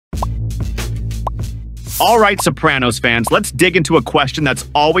All right, Sopranos fans, let's dig into a question that's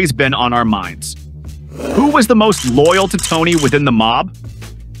always been on our minds. Who was the most loyal to Tony within the mob?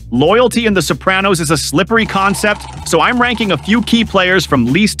 Loyalty in The Sopranos is a slippery concept, so I'm ranking a few key players from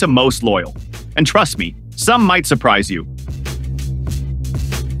least to most loyal. And trust me, some might surprise you.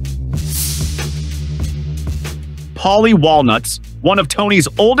 Paulie Walnuts, one of Tony's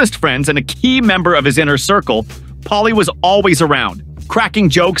oldest friends and a key member of his inner circle, Paulie was always around, cracking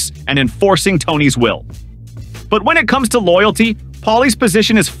jokes and enforcing Tony's will. But when it comes to loyalty, Paulie's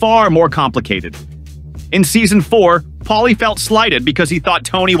position is far more complicated. In Season 4, Paulie felt slighted because he thought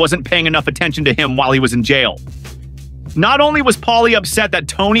Tony wasn't paying enough attention to him while he was in jail. Not only was Paulie upset that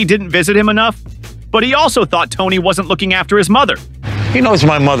Tony didn't visit him enough, but he also thought Tony wasn't looking after his mother. He knows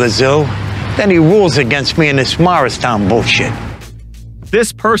my mother's ill. Then he rules against me in this Morristown bullshit.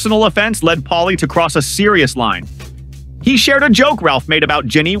 This personal offense led Paulie to cross a serious line. He shared a joke Ralph made about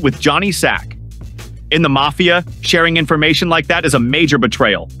Ginny with Johnny Sack. In the Mafia, sharing information like that is a major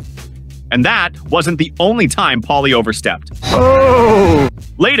betrayal. And that wasn't the only time Paulie overstepped. Oh!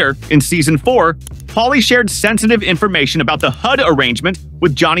 Later, in Season 4, Paulie shared sensitive information about the HUD arrangement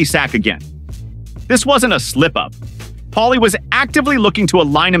with Johnny Sack again. This wasn't a slip-up. Paulie was actively looking to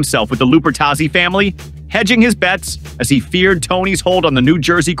align himself with the Lupertazzis family, hedging his bets as he feared Tony's hold on the New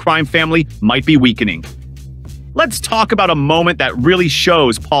Jersey crime family might be weakening. Let's talk about a moment that really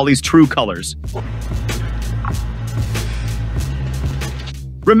shows Paulie's true colors.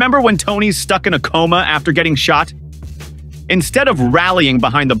 Remember when Tony's stuck in a coma after getting shot? Instead of rallying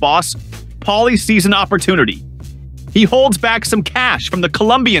behind the boss, Paulie sees an opportunity. He holds back some cash from the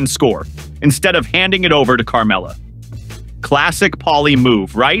Colombian score instead of handing it over to Carmela. Classic Paulie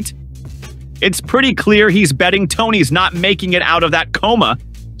move, right? It's pretty clear he's betting Tony's not making it out of that coma,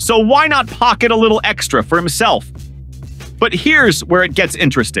 so why not pocket a little extra for himself? But here's where it gets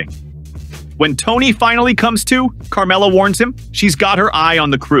interesting. When Tony finally comes to, Carmela warns him she's got her eye on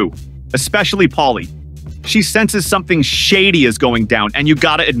the crew, especially Paulie. She senses something shady is going down, and you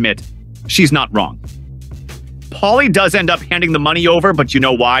gotta admit, she's not wrong. Paulie does end up handing the money over, but you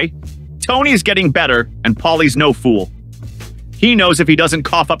know why? Tony's getting better, and Paulie's no fool. He knows if he doesn't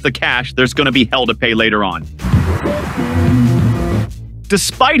cough up the cash, there's gonna be hell to pay later on.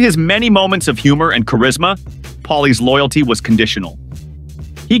 Despite his many moments of humor and charisma, Paulie's loyalty was conditional.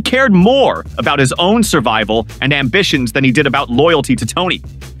 He cared more about his own survival and ambitions than he did about loyalty to Tony.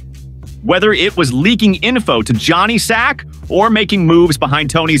 Whether it was leaking info to Johnny Sack or making moves behind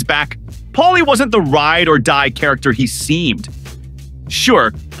Tony's back, Paulie wasn't the ride-or-die character he seemed.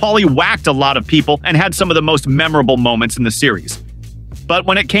 Sure, Paulie whacked a lot of people and had some of the most memorable moments in the series. But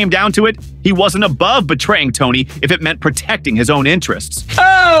when it came down to it, he wasn't above betraying Tony if it meant protecting his own interests.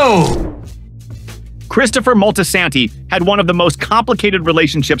 Oh! Christopher Moltisanti had one of the most complicated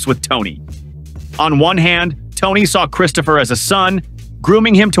relationships with Tony. On one hand, Tony saw Christopher as a son,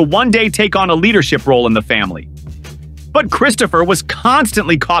 grooming him to one day take on a leadership role in the family. But Christopher was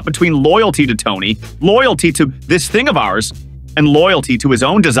constantly caught between loyalty to Tony, loyalty to this thing of ours, and loyalty to his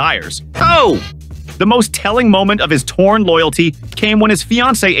own desires. Oh! The most telling moment of his torn loyalty came when his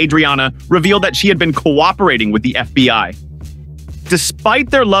fiancée Adriana revealed that she had been cooperating with the FBI. Despite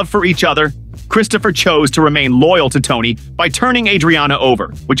their love for each other, Christopher chose to remain loyal to Tony by turning Adriana over,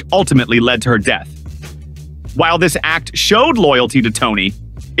 which ultimately led to her death. While this act showed loyalty to Tony,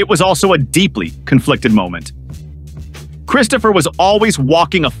 it was also a deeply conflicted moment. Christopher was always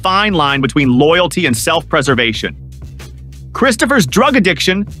walking a fine line between loyalty and self-preservation. Christopher's drug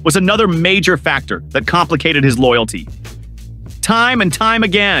addiction was another major factor that complicated his loyalty. Time and time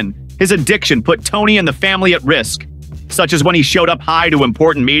again, his addiction put Tony and the family at risk, such as when he showed up high to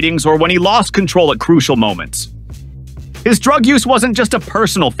important meetings or when he lost control at crucial moments. His drug use wasn't just a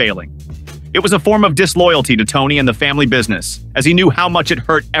personal failing. It was a form of disloyalty to Tony and the family business, as he knew how much it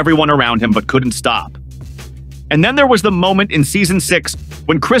hurt everyone around him but couldn't stop. And then there was the moment in Season 6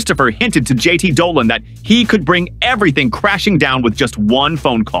 when Christopher hinted to JT Dolan that he could bring everything crashing down with just one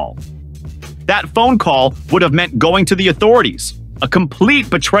phone call. That phone call would have meant going to the authorities, a complete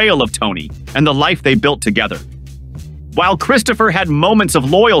betrayal of Tony and the life they built together. While Christopher had moments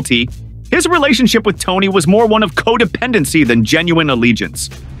of loyalty, his relationship with Tony was more one of codependency than genuine allegiance.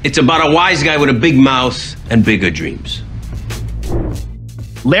 It's about a wise guy with a big mouth and bigger dreams.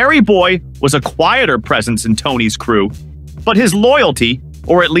 Larry Boy was a quieter presence in Tony's crew, but his loyalty,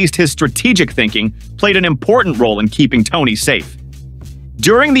 or at least his strategic thinking, played an important role in keeping Tony safe.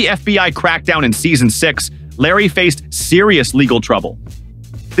 During the FBI crackdown in Season 6, Larry faced serious legal trouble.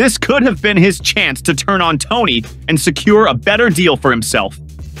 This could have been his chance to turn on Tony and secure a better deal for himself.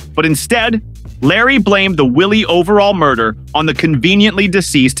 But instead, Larry blamed the Willie overall murder on the conveniently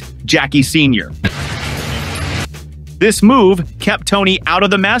deceased Jackie Sr. This move kept Tony out of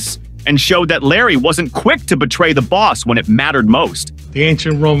the mess and showed that Larry wasn't quick to betray the boss when it mattered most. The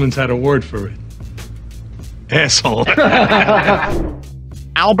ancient Romans had a word for it. Asshole.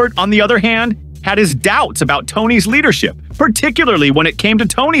 Albert, on the other hand, had his doubts about Tony's leadership, particularly when it came to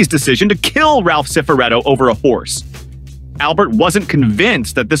Tony's decision to kill Ralph Cifaretto over a horse. Albert wasn't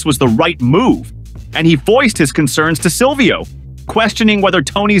convinced that this was the right move, and he voiced his concerns to Silvio, questioning whether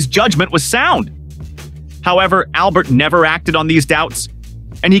Tony's judgment was sound. However, Albert never acted on these doubts,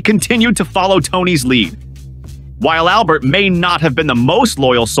 and he continued to follow Tony's lead. While Albert may not have been the most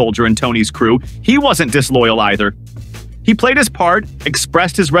loyal soldier in Tony's crew, he wasn't disloyal either. He played his part,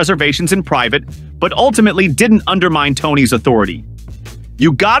 expressed his reservations in private, but ultimately didn't undermine Tony's authority.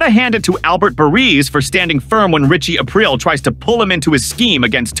 You gotta hand it to Albert Bariz for standing firm when Richie April tries to pull him into his scheme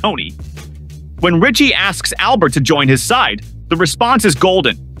against Tony. When Richie asks Albert to join his side, the response is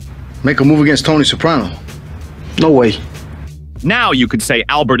golden. Make a move against Tony Soprano. No way. Now you could say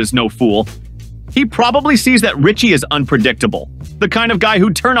Albert is no fool. He probably sees that Richie is unpredictable, the kind of guy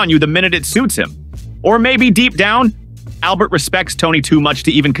who'd turn on you the minute it suits him. Or maybe deep down, Albert respects Tony too much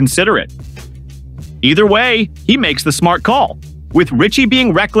to even consider it. Either way, he makes the smart call. With Richie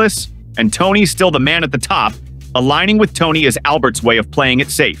being reckless and Tony still the man at the top, aligning with Tony is Albert's way of playing it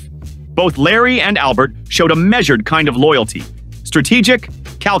safe. Both Larry and Albert showed a measured kind of loyalty. Strategic,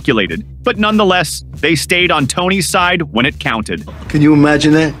 calculated, but nonetheless, they stayed on Tony's side when it counted. Can you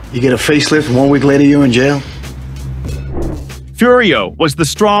imagine that? You get a facelift, 1 week later you're in jail? Furio was the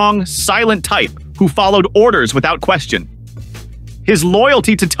strong, silent type who followed orders without question. His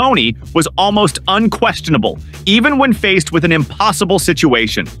loyalty to Tony was almost unquestionable, even when faced with an impossible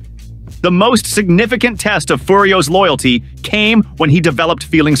situation. The most significant test of Furio's loyalty came when he developed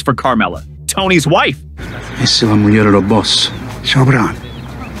feelings for Carmela, Tony's wife.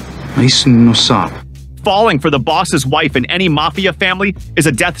 Falling for the boss's wife in any mafia family is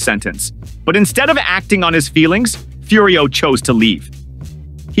a death sentence, but instead of acting on his feelings, Furio chose to leave.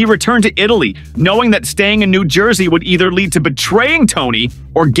 He returned to Italy, knowing that staying in New Jersey would either lead to betraying Tony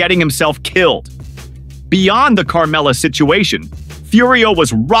or getting himself killed. Beyond the Carmela situation, Furio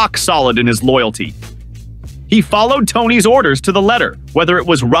was rock solid in his loyalty. He followed Tony's orders to the letter, whether it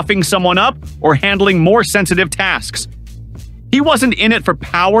was roughing someone up or handling more sensitive tasks. He wasn't in it for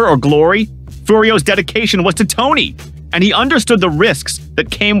power or glory. Furio's dedication was to Tony, and he understood the risks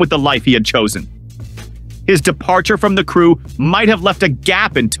that came with the life he had chosen. His departure from the crew might have left a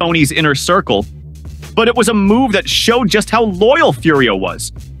gap in Tony's inner circle, but it was a move that showed just how loyal Furio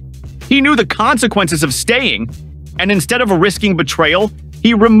was. He knew the consequences of staying, and instead of risking betrayal,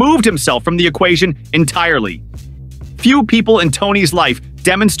 he removed himself from the equation entirely. Few people in Tony's life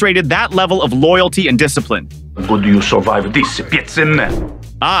demonstrated that level of loyalty and discipline. How do you survive this?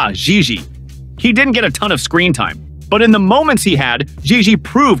 Gigi. He didn't get a ton of screen time, but in the moments he had, Gigi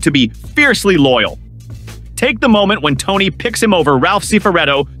proved to be fiercely loyal. Take the moment when Tony picks him over Ralph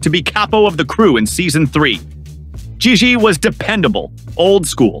Cifaretto to be capo of the crew in Season 3. Gigi was dependable, old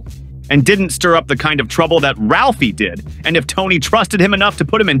school, and didn't stir up the kind of trouble that Ralphie did, and if Tony trusted him enough to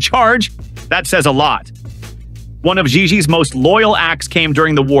put him in charge, that says a lot. One of Gigi's most loyal acts came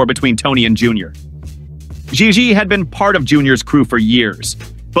during the war between Tony and Junior. Gigi had been part of Junior's crew for years,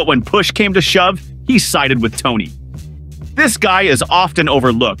 but when push came to shove, he sided with Tony. This guy is often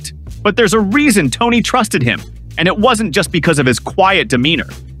overlooked, but there's a reason Tony trusted him, and it wasn't just because of his quiet demeanor.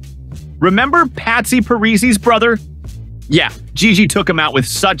 Remember Patsy Parisi's brother? Yeah, Gigi took him out with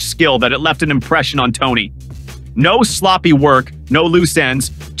such skill that it left an impression on Tony. No sloppy work, no loose ends,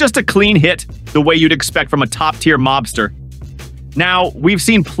 just a clean hit, the way you'd expect from a top-tier mobster. Now, we've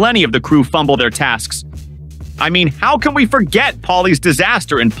seen plenty of the crew fumble their tasks. I mean, how can we forget Paulie's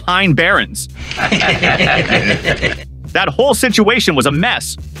disaster in Pine Barrens? That whole situation was a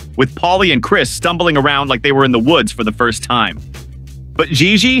mess, with Paulie and Chris stumbling around like they were in the woods for the first time. But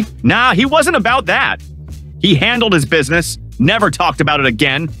Gigi? Nah, he wasn't about that. He handled his business, never talked about it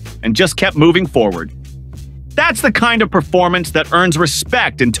again, and just kept moving forward. That's the kind of performance that earns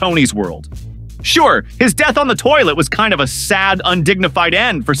respect in Tony's world. Sure, his death on the toilet was kind of a sad, undignified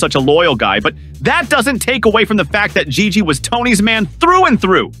end for such a loyal guy, but that doesn't take away from the fact that Gigi was Tony's man through and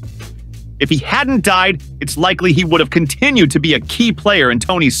through. If he hadn't died, it's likely he would have continued to be a key player in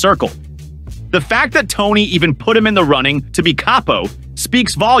Tony's circle. The fact that Tony even put him in the running to be capo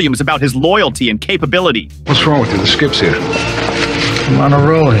speaks volumes about his loyalty and capability. What's wrong with you? The skip's here. I'm on a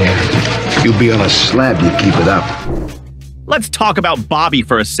roll here. You'll be on a slab, you keep it up. Let's talk about Bobby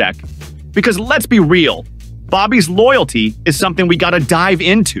for a sec. Because let's be real, Bobby's loyalty is something we gotta dive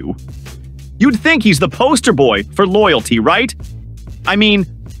into. You'd think he's the poster boy for loyalty, right? I mean,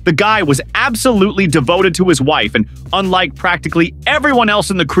 The guy was absolutely devoted to his wife, and unlike practically everyone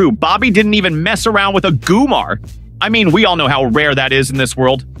else in the crew, Bobby didn't even mess around with a Gumar. I mean, we all know how rare that is in this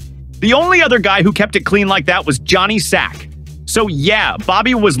world. The only other guy who kept it clean like that was Johnny Sack. So yeah,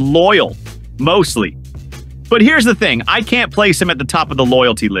 Bobby was loyal. Mostly. But here's the thing, I can't place him at the top of the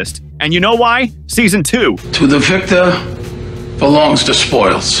loyalty list. And you know why? Season 2. To the victor belongs the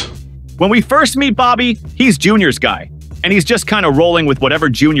spoils. When we first meet Bobby, he's Junior's guy. And he's just kind of rolling with whatever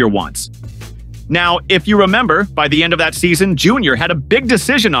Junior wants. Now, if you remember, by the end of that season, Junior had a big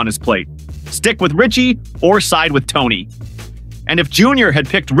decision on his plate. Stick with Richie or side with Tony. And if Junior had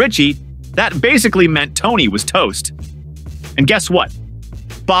picked Richie, that basically meant Tony was toast. And guess what?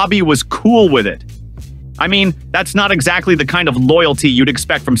 Bobby was cool with it. I mean, that's not exactly the kind of loyalty you'd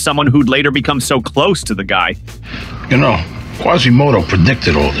expect from someone who'd later become so close to the guy. You know, Quasimodo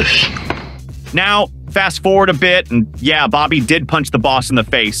predicted all this. Now, fast forward a bit, and yeah, Bobby did punch the boss in the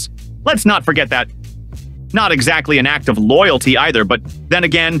face. Let's not forget that. Not exactly an act of loyalty either, but then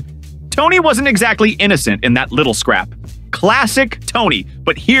again, Tony wasn't exactly innocent in that little scrap. Classic Tony,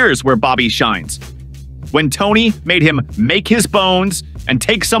 but here's where Bobby shines. When Tony made him make his bones and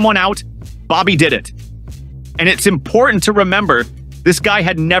take someone out, Bobby did it. And it's important to remember, this guy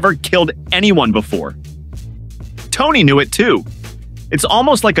had never killed anyone before. Tony knew it too. It's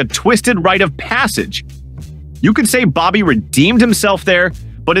almost like a twisted rite of passage. You could say Bobby redeemed himself there,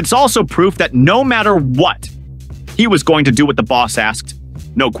 but it's also proof that no matter what, he was going to do what the boss asked.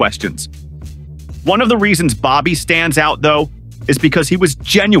 No questions. One of the reasons Bobby stands out, though, is because he was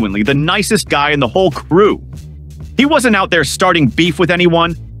genuinely the nicest guy in the whole crew. He wasn't out there starting beef with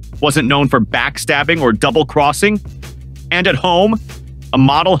anyone, wasn't known for backstabbing or double-crossing, and at home, a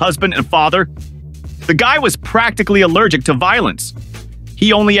model husband and father, the guy was practically allergic to violence.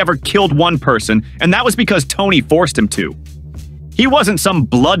 He only ever killed one person, and that was because Tony forced him to. He wasn't some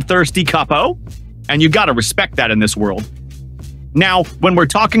bloodthirsty capo, and you gotta respect that in this world. Now, when we're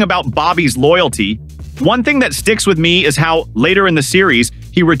talking about Bobby's loyalty, one thing that sticks with me is how, later in the series,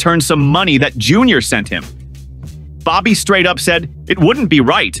 he returned some money that Junior sent him. Bobby straight up said it wouldn't be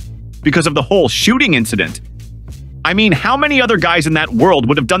right, because of the whole shooting incident. I mean, how many other guys in that world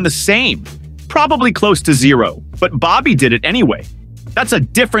would have done the same? Probably close to zero, but Bobby did it anyway. That's a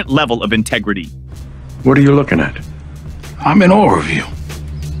different level of integrity. What are you looking at? I'm in awe of you.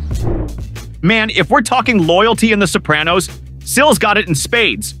 Man, if we're talking loyalty in The Sopranos, Sil's got it in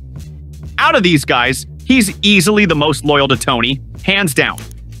spades. Out of these guys, he's easily the most loyal to Tony, hands down.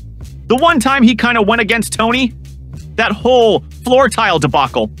 The one time he kind of went against Tony, that whole floor tile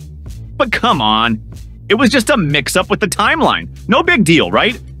debacle. But come on, it was just a mix-up with the timeline. No big deal,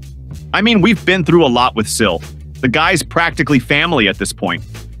 right? I mean, we've been through a lot with Sil. The guy's practically family at this point,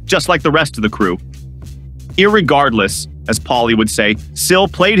 just like the rest of the crew. Irregardless, as Paulie would say, Sil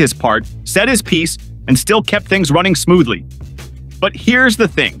played his part, said his piece, and still kept things running smoothly. But here's the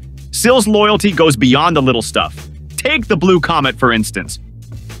thing. Sil's loyalty goes beyond the little stuff. Take the Blue Comet, for instance.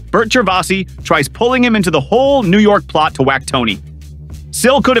 Bert Gervasi tries pulling him into the whole New York plot to whack Tony.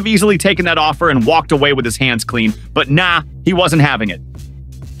 Sil could have easily taken that offer and walked away with his hands clean, but nah, he wasn't having it.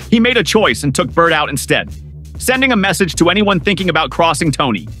 He made a choice and took Bert out instead, sending a message to anyone thinking about crossing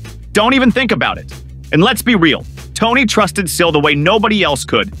Tony. Don't even think about it. And let's be real, Tony trusted Sil the way nobody else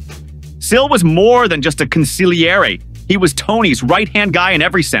could. Sil was more than just a consigliere. He was Tony's right-hand guy in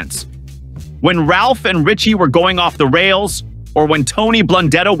every sense. When Ralph and Richie were going off the rails, or when Tony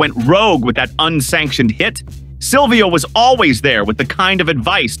Blundetto went rogue with that unsanctioned hit, Silvio was always there with the kind of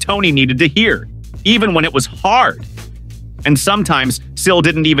advice Tony needed to hear, even when it was hard. And sometimes, Sil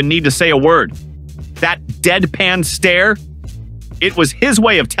didn't even need to say a word. That deadpan stare? It was his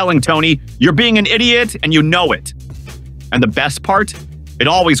way of telling Tony, you're being an idiot and you know it. And the best part? It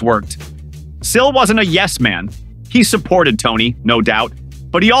always worked. Sil wasn't a yes man. He supported Tony, no doubt,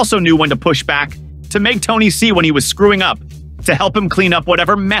 but he also knew when to push back, to make Tony see when he was screwing up, to help him clean up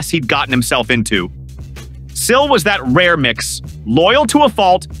whatever mess he'd gotten himself into. Sil was that rare mix, loyal to a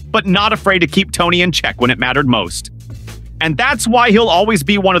fault, but not afraid to keep Tony in check when it mattered most. And that's why he'll always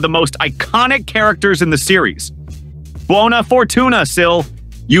be one of the most iconic characters in the series. Buona fortuna, Sil.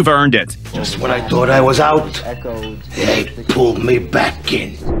 You've earned it. Just when I thought I was out, they pulled me back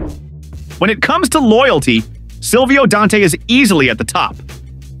in. When it comes to loyalty, Silvio Dante is easily at the top.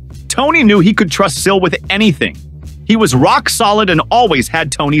 Tony knew he could trust Sil with anything. He was rock solid and always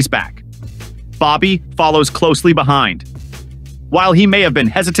had Tony's back. Bobby follows closely behind. While he may have been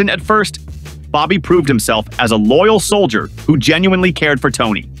hesitant at first, Bobby proved himself as a loyal soldier who genuinely cared for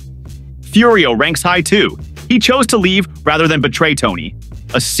Tony. Furio ranks high too. He chose to leave rather than betray Tony,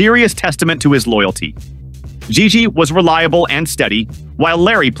 a serious testament to his loyalty. Gigi was reliable and steady, while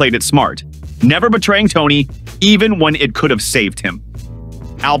Larry played it smart, never betraying Tony even when it could have saved him.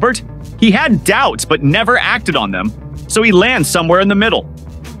 Albert? He had doubts but never acted on them, so he lands somewhere in the middle.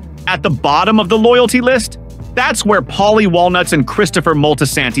 At the bottom of the loyalty list, that's where Paulie Walnuts and Christopher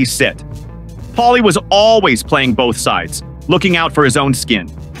Moltisanti sit. Paulie was always playing both sides, looking out for his own skin.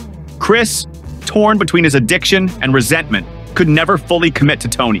 Chris, torn between his addiction and resentment, could never fully commit to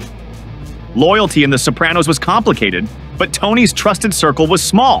Tony. Loyalty in The Sopranos was complicated, but Tony's trusted circle was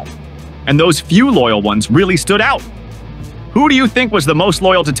small, and those few loyal ones really stood out. Who do you think was the most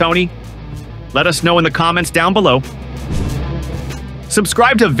loyal to Tony? Let us know in the comments down below.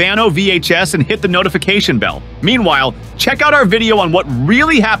 Subscribe to Vano VHS and hit the notification bell. Meanwhile, check out our video on what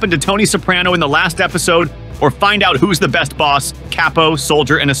really happened to Tony Soprano in the last episode, or find out who's the best boss, capo,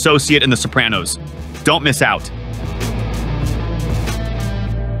 soldier, and associate in The Sopranos. Don't miss out.